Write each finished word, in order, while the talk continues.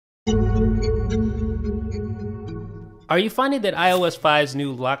Are you finding that iOS 5's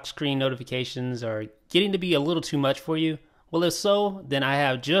new lock screen notifications are getting to be a little too much for you? Well, if so, then I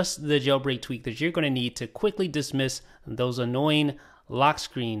have just the jailbreak tweak that you're going to need to quickly dismiss those annoying lock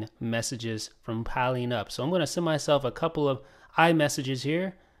screen messages from piling up. So I'm going to send myself a couple of iMessages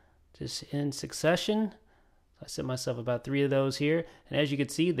here, just in succession. I sent myself about 3 of those here, and as you can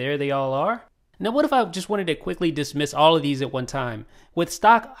see, there they all are. Now, what if I just wanted to quickly dismiss all of these at one time? With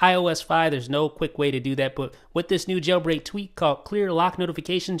stock iOS 5, there's no quick way to do that, but with this new jailbreak tweak called Clear Lock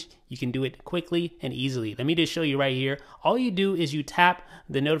Notifications, you can do it quickly and easily. Let me just show you right here. All you do is you tap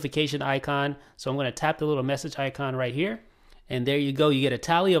the notification icon. So I'm going to tap the little message icon right here. And there you go. You get a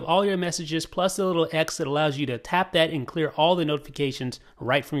tally of all your messages plus the little X that allows you to tap that and clear all the notifications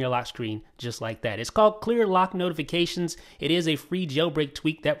right from your lock screen, just like that. It's called Clear Lock Notifications. It is a free jailbreak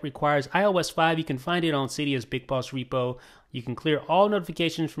tweak that requires iOS 5. You can find it on Cydia's BigBoss repo. You can clear all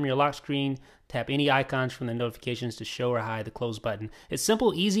notifications from your lock screen. Tap any icons from the notifications to show or hide the close button. It's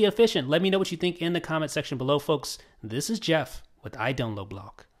simple, easy, efficient. Let me know what you think in the comment section below, folks. This is Jeff with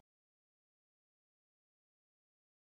iDownloadBlock.